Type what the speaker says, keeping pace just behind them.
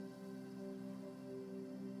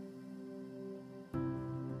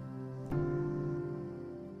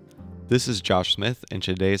This is Josh Smith, and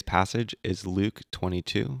today's passage is Luke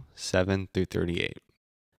 22, 7 through 38.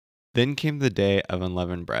 Then came the day of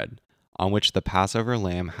unleavened bread, on which the Passover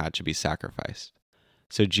lamb had to be sacrificed.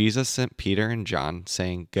 So Jesus sent Peter and John,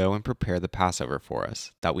 saying, "Go and prepare the Passover for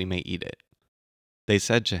us, that we may eat it." They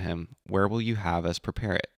said to him, "Where will you have us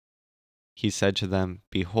prepare it?" He said to them,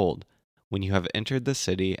 "Behold, when you have entered the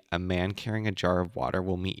city, a man carrying a jar of water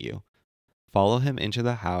will meet you. Follow him into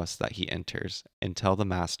the house that he enters, and tell the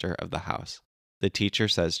master of the house, 'The teacher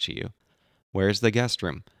says to you, where is the guest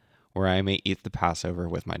room, where I may eat the Passover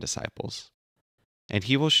with my disciples?' And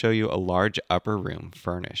he will show you a large upper room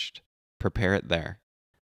furnished. Prepare it there."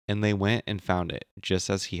 And they went and found it, just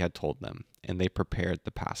as he had told them, and they prepared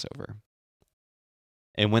the Passover.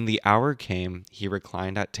 And when the hour came, he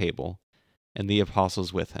reclined at table, and the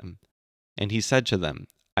apostles with him. And he said to them,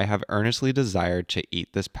 "I have earnestly desired to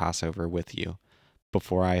eat this Passover with you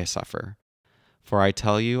before I suffer. For I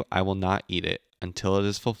tell you, I will not eat it until it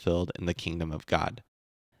is fulfilled in the kingdom of God."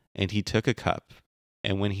 And he took a cup,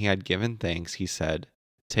 and when he had given thanks, he said,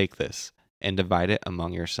 "Take this, and divide it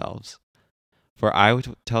among yourselves. For I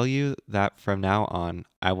will tell you that from now on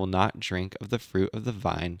I will not drink of the fruit of the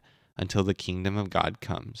vine until the kingdom of God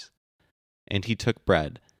comes." And he took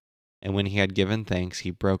bread, and when he had given thanks, he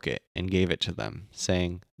broke it and gave it to them,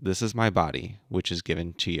 saying, "This is my body, which is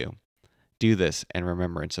given to you. Do this in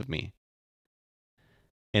remembrance of me."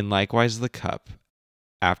 And likewise the cup,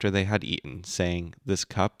 after they had eaten, saying, "This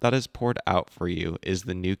cup that is poured out for you is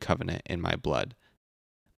the new covenant in my blood.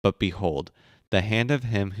 But behold, the hand of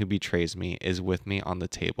him who betrays me is with me on the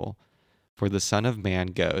table. For the Son of Man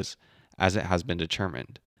goes, as it has been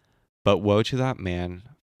determined. But woe to that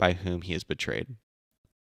man by whom he is betrayed."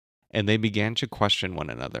 And they began to question one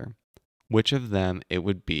another, which of them it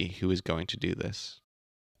would be who was going to do this.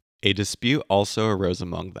 A dispute also arose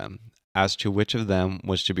among them, as to which of them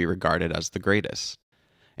was to be regarded as the greatest.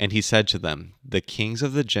 And he said to them, "The kings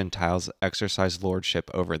of the Gentiles exercise lordship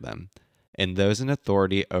over them, and those in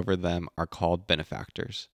authority over them are called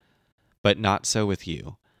benefactors. But not so with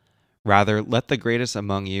you. Rather, let the greatest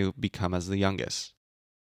among you become as the youngest,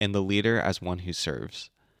 and the leader as one who serves.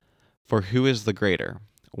 For who is the greater,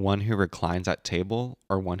 one who reclines at table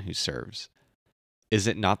or one who serves? Is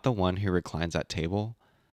it not the one who reclines at table?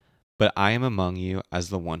 But I am among you as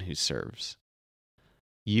the one who serves.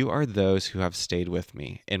 You are those who have stayed with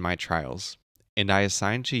me in my trials, and I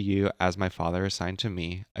assign to you, as my Father assigned to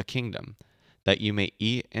me, a kingdom, that you may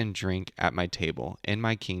eat and drink at my table in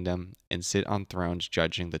my kingdom and sit on thrones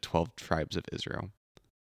judging the 12 tribes of Israel.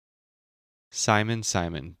 Simon,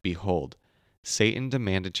 Simon, behold, Satan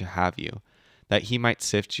demanded to have you, that he might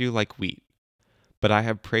sift you like wheat. But I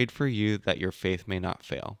have prayed for you that your faith may not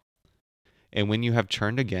fail. And when you have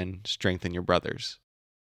turned again, strengthen your brothers."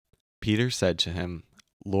 Peter said to him,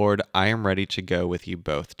 "Lord, I am ready to go with you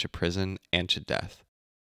both to prison and to death."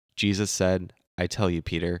 Jesus said, "I tell you,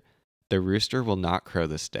 Peter, the rooster will not crow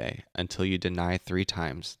this day until you deny 3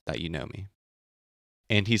 times that you know me."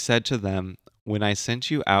 And he said to them, "When I sent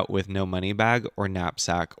you out with no money bag or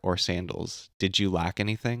knapsack or sandals, did you lack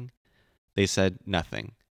anything?" They said,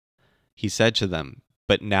 "Nothing." He said to them,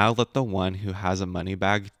 "But now let the one who has a money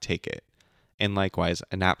bag take it, and likewise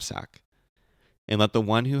a knapsack. And let the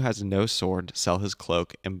one who has no sword sell his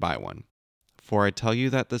cloak and buy one. For I tell you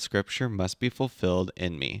that the scripture must be fulfilled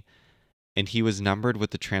in me." And he was numbered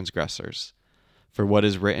with the transgressors. For what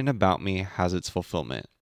is written about me has its fulfillment.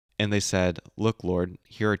 And they said, "Look, Lord,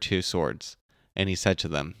 here are 2 swords. And he said to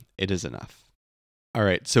them, "It is enough." All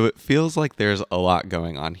right, so it feels like there's a lot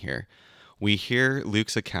going on here. We hear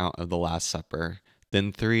Luke's account of the Last Supper,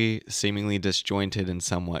 then 3 seemingly disjointed and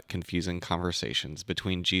somewhat confusing conversations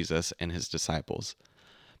between Jesus and his disciples.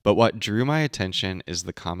 But what drew my attention is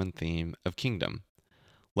the common theme of kingdom.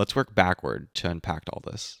 Let's work backward to unpack all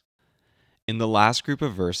this. In the last group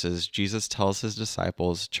of verses, Jesus tells his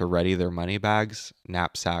disciples to ready their money bags,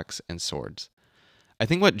 knapsacks, and swords. I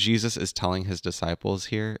think what Jesus is telling his disciples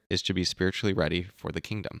here is to be spiritually ready for the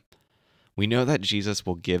kingdom. We know that Jesus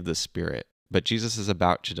will give the Spirit, but Jesus is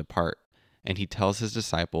about to depart, and he tells his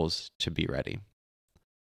disciples to be ready.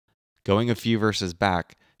 Going a few verses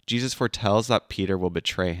back, Jesus foretells that Peter will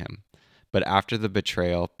betray him, but after the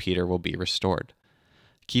betrayal, Peter will be restored.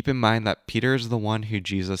 Keep in mind that Peter is the one who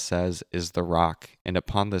Jesus says is the rock, and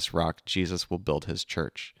upon this rock, Jesus will build his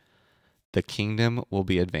church. The kingdom will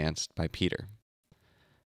be advanced by Peter.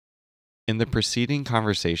 In the preceding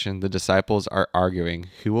conversation, the disciples are arguing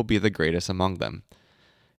who will be the greatest among them.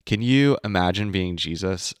 Can you imagine being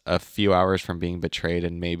Jesus, a few hours from being betrayed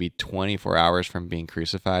and maybe 24 hours from being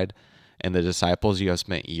crucified, and the disciples you have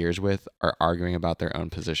spent years with are arguing about their own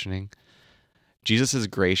positioning? Jesus is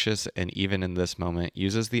gracious and even in this moment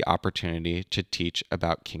uses the opportunity to teach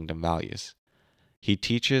about kingdom values. He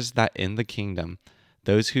teaches that in the kingdom,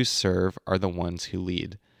 those who serve are the ones who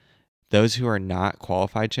lead. Those who are not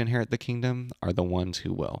qualified to inherit the kingdom are the ones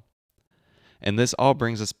who will. And this all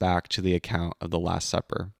brings us back to the account of the Last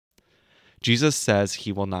Supper. Jesus says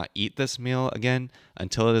he will not eat this meal again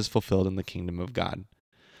until it is fulfilled in the kingdom of God.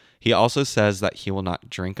 He also says that he will not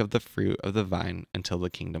drink of the fruit of the vine until the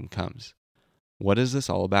kingdom comes. What is this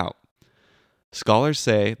all about? Scholars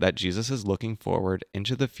say that Jesus is looking forward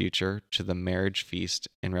into the future to the marriage feast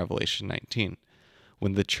in Revelation 19,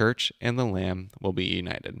 when the church and the Lamb will be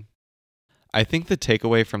united. I think the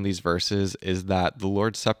takeaway from these verses is that the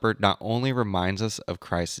Lord's Supper not only reminds us of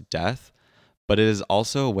Christ's death, but it is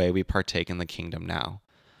also a way we partake in the kingdom now.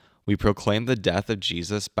 We proclaim the death of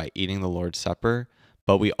Jesus by eating the Lord's Supper,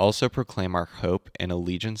 but we also proclaim our hope and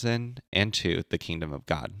allegiance in and to the kingdom of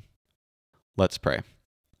God. Let's pray.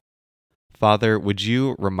 Father, would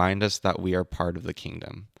you remind us that we are part of the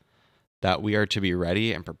kingdom, that we are to be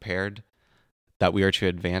ready and prepared, that we are to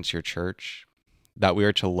advance your church, that we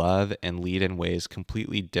are to love and lead in ways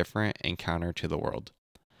completely different and counter to the world.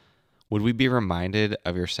 Would we be reminded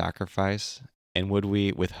of your sacrifice, and would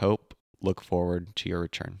we, with hope, look forward to your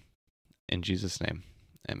return? In Jesus' name,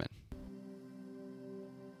 amen.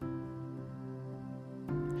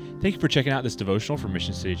 Thank you for checking out this devotional from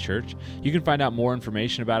Mission City Church. You can find out more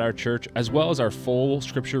information about our church as well as our full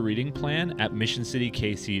scripture reading plan at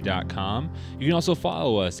missioncitykc.com. You can also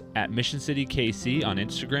follow us at Mission City KC on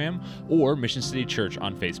Instagram or Mission City Church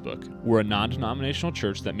on Facebook. We're a non-denominational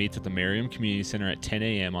church that meets at the Merriam Community Center at 10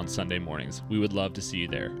 a.m. on Sunday mornings. We would love to see you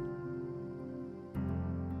there.